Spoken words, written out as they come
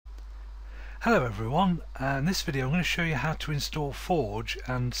Hello everyone, in this video I'm going to show you how to install Forge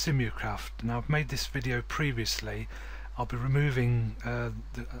and Sim-U-Kraft. Now I've made this video previously. I'll be removing,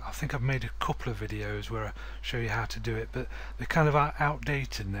 I think I've made a couple of videos where I show you how to do it, but they're kind of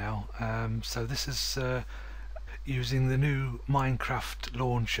outdated now. So this is using the new Minecraft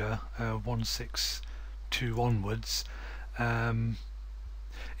launcher 1.6.2 onwards.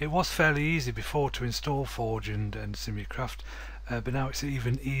 It was fairly easy before to install Forge and Sim-U-Kraft, but now it's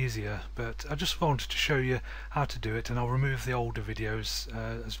even easier. But I just wanted to show you how to do it, and I'll remove the older videos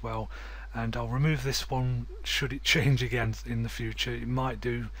as well, and I'll remove this one should it change again in the future. It might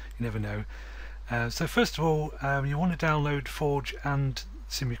do, you never know. So first of all, you want to download Forge and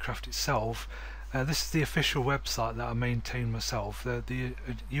Sim-U-Kraft itself. This is the official website that I maintain myself. The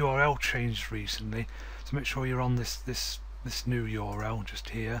URL changed recently, so make sure you're on this new URL just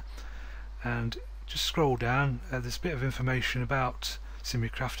here, and just scroll down. There's a bit of information about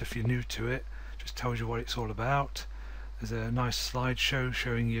Sim-U-Kraft if you're new to it. Just tells you what it's all about. There's a nice slideshow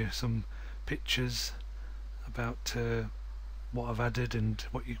showing you some pictures about what I've added and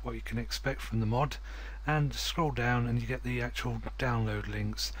what you can expect from the mod, and scroll down and you get the actual download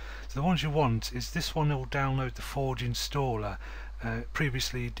links. So the ones you want is this one. It will download the Forge installer.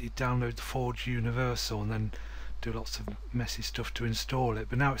 Previously it downloaded the Forge Universal and then do lots of messy stuff to install it,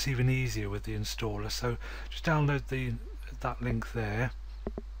 but now it's even easier with the installer. So just download that link there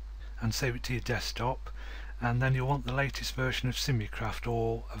and save it to your desktop, and then you'll want the latest version of Sim-U-Kraft,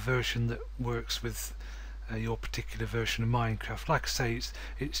 or a version that works with your particular version of Minecraft. Like I say,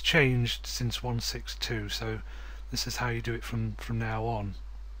 it's changed since 1.6.2, so this is how you do it from now on.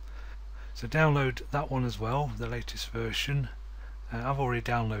 So download that one as well, the latest version. I've already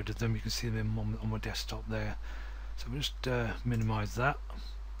downloaded them. You can see them on my desktop there. So we'll just minimise that.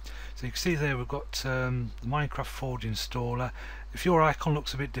 So you can see there we've got the Minecraft Forge installer. If your icon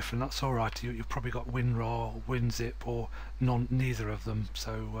looks a bit different, that's alright. You've probably got WinRAR, or WinZip, or neither of them.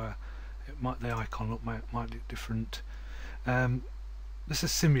 So the icon might look different. This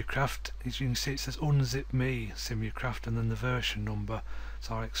is Sim-U-Kraft. As you can see, it says Unzip Me Sim-U-Kraft and then the version number.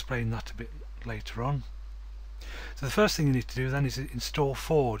 So I'll explain that a bit later on. So the first thing you need to do then is install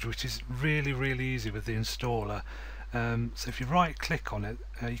Forge, which is really easy with the installer. So if you right click on it,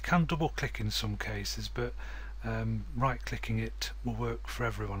 you can double click in some cases, but right clicking it will work for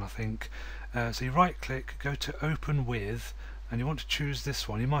everyone, I think. So you right click, go to open with, and you want to choose this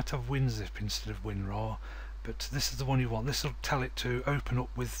one. You might have WinZip instead of WinRAR, but this is the one you want. This will tell it to open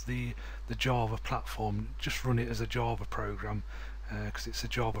up with the Java platform. Just run it as a Java program, because it's a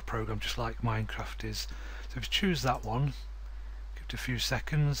Java program just like Minecraft is. So if you choose that one, give it a few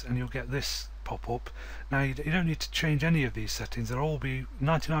seconds and you'll get this pop up. Now you don't need to change any of these settings. They'll all be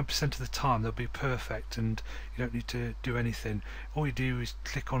 99% of the time they'll be perfect, and you don't need to do anything. All you do is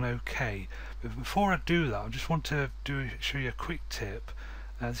click on OK. But before I do that, I just want to show you a quick tip.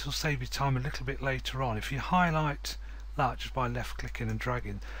 This will save you time a little bit later on. If you highlight that just by left clicking and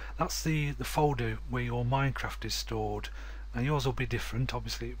dragging, that's the folder where your Minecraft is stored. Now yours will be different,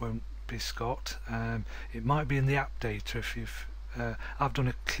 obviously it won't be Scott. It might be in the app data if you've I've done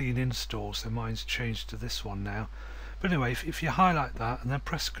a clean install, so mine's changed to this one now. But anyway, if you highlight that and then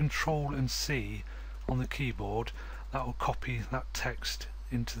press Ctrl and C on the keyboard, that will copy that text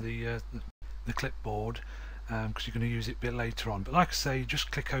into the clipboard, because you're going to use it a bit later on. But like I say,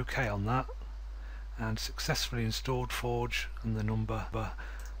 just click OK on that, and successfully installed Forge and the number. And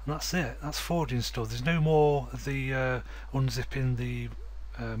that's it. That's Forge installed. There's no more of the unzipping the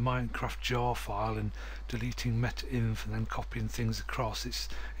minecraft.jar file and deleting meta-inf and then copying things across.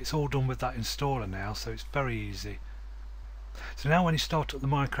 It's all done with that installer now, so it's very easy. So now when you start up the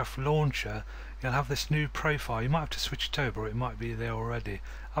Minecraft launcher, you'll have this new profile. You might have to switch it over, or it might be there already.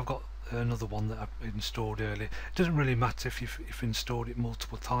 I've got another one that I've installed earlier. It doesn't really matter if you've installed it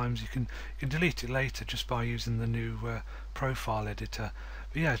multiple times. You can delete it later just by using the new profile editor.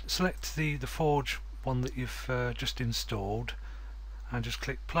 But yeah, select the Forge one that you've just installed and just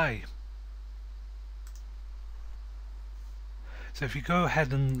click play. So if you go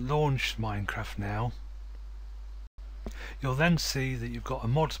ahead and launch Minecraft now, you'll then see that you've got a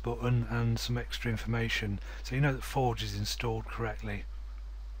mods button and some extra information, so you know that Forge is installed correctly.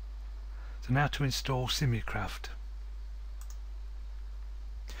 So now to install Sim-U-Kraft.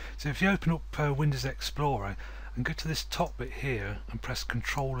 So if you open up Windows Explorer and go to this top bit here and press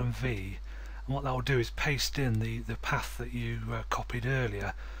Ctrl and V, and what that will do is paste in the path that you copied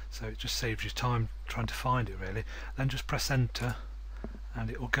earlier, so it just saves you time trying to find it really. Then just press enter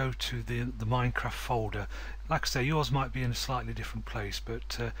and it will go to the Minecraft folder. Like I say, yours might be in a slightly different place,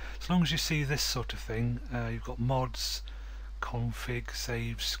 but as long as you see this sort of thing, you've got mods, config,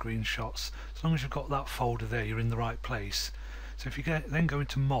 saves, screenshots. As long as you've got that folder there, you're in the right place. So if you then go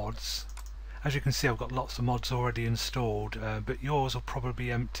into mods, as you can see I've got lots of mods already installed, but yours will probably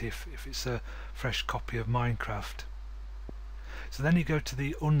be empty if it's a fresh copy of Minecraft. So then you go to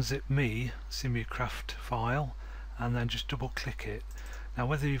the unzip me Sim-U-Kraft file and then just double click it. Now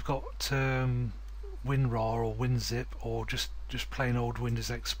whether you've got WinRAR or WinZip or just plain old Windows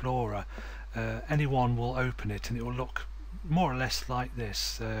Explorer, any one will open it and it will look more or less like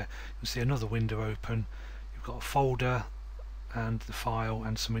this. You'll see another window open, you've got a folder and the file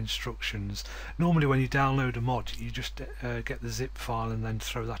and some instructions. Normally when you download a mod you just get the zip file and then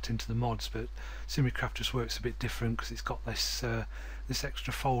throw that into the mods, but Sim-U-Kraft just works a bit different because it's got this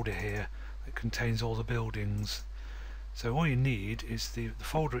extra folder here that contains all the buildings. So all you need is the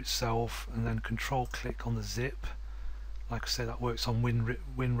folder itself and then control click on the zip. Like I say, that works on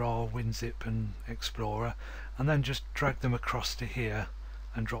WinRAR, WinZip and Explorer, and then just drag them across to here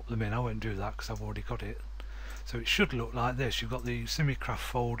and drop them in. I won't do that because I've already got it. So it should look like this. You've got the Sim-U-Kraft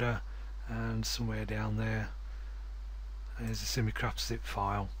folder and somewhere down there there's the Sim-U-Kraft zip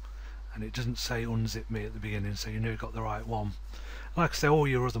file, and it doesn't say unzip me at the beginning, so you know you've got the right one. Like I say, all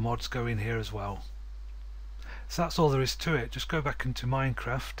your other mods go in here as well. So that's all there is to it. Just go back into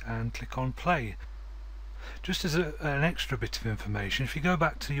Minecraft and click on play. Just as an extra bit of information, if you go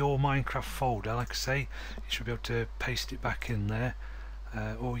back to your Minecraft folder, like I say, you should be able to paste it back in there,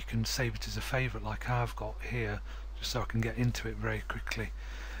 or you can save it as a favourite like I've got here, just so I can get into it very quickly.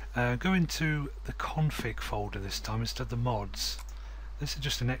 Go into the config folder this time instead of the mods. This is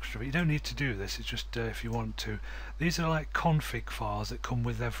just an extra, but you don't need to do this, it's just if you want to. These are like config files that come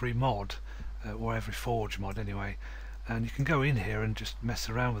with every mod, or every Forge mod anyway, and you can go in here and just mess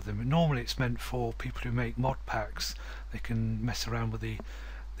around with them. Normally it's meant for people who make mod packs. They can mess around with the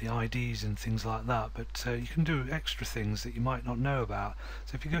IDs and things like that, but you can do extra things that you might not know about.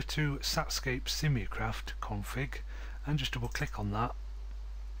 So if you go to Satscape Sim-U-Kraft config and just double click on that,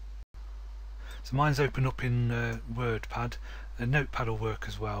 so mine's open up in WordPad. A Notepad will work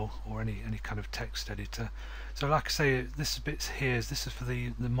as well, or any kind of text editor. So like I say, this bit here, this is for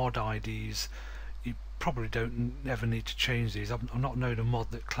the mod IDs. You probably don't ever need to change these. I've not known a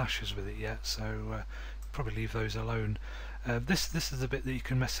mod that clashes with it yet, so probably leave those alone. This is the bit that you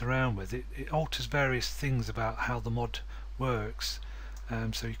can mess around with. It alters various things about how the mod works.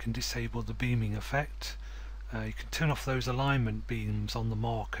 So you can disable the beaming effect. You can turn off those alignment beams on the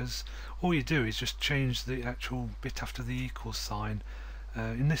markers. All you do is just change the actual bit after the equals sign.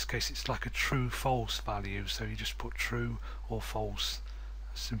 In this case it's like a true false value, so you just put true or false,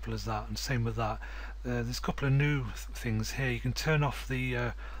 as simple as that. And same with that. There's a couple of new things here. You can turn off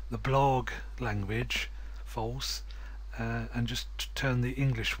the blog language, false, and just turn the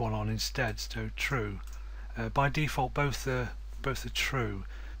English one on instead, so true. By default both are true.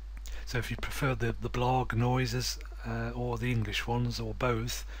 So if you prefer the blog noises or the English ones, or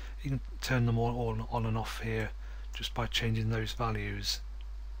both, you can turn them all on and off here just by changing those values.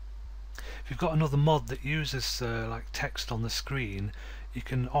 If you've got another mod that uses like text on the screen, you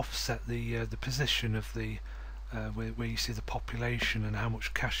can offset the position of the where you see the population and how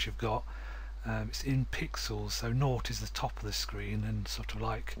much cash you've got. It's in pixels, so 0 is the top of the screen, and sort of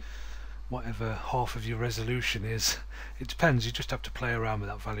like whatever half of your resolution is. It depends, you just have to play around with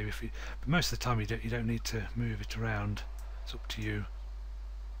that value. But most of the time you don't need to move it around. It's up to you.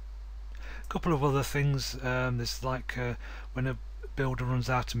 A couple of other things. There's like when a builder runs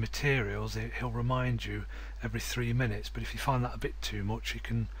out of materials, he'll remind you every 3 minutes, but if you find that a bit too much, you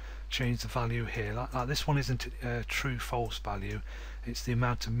can change the value here. Like this one isn't a true false value, it's the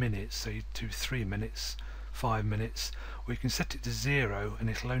amount of minutes, so you do 3 minutes, 5 minutes, or you can set it to 0 and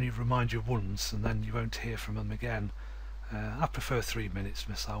it'll only remind you once and then you won't hear from them again. I prefer 3 minutes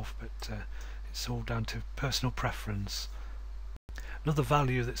myself, but it's all down to personal preference. Another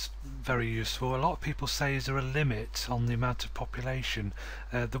value that's very useful, a lot of people say, is there a limit on the amount of population?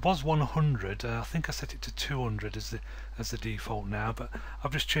 There was 100, I think I set it to 200 as the default now, but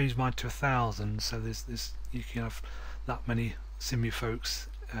I've just changed mine to 1,000, so you can have that many Simu folks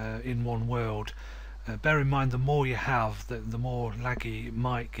in one world. Bear in mind, the more you have, the more laggy it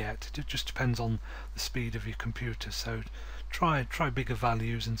might get. It just depends on the speed of your computer, so try bigger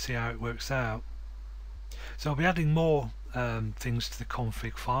values and see how it works out. So I'll be adding more things to the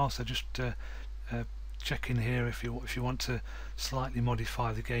config file, so just check in here if you want to slightly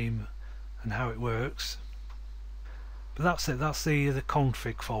modify the game and how it works. But that's it, that's the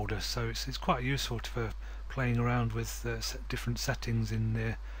config folder, so it's quite useful for playing around with different settings in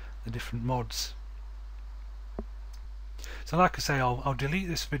the different mods. So like I say, I'll delete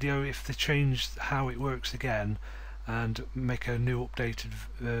this video if they change how it works again, and make a new updated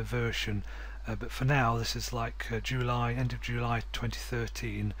version. But for now, this is like end of July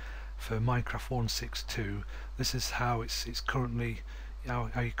 2013 for Minecraft 1.6.2. This is how it's currently, how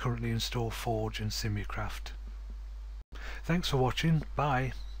you currently install Forge and Sim-U-Kraft. Thanks for watching.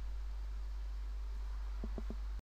 Bye.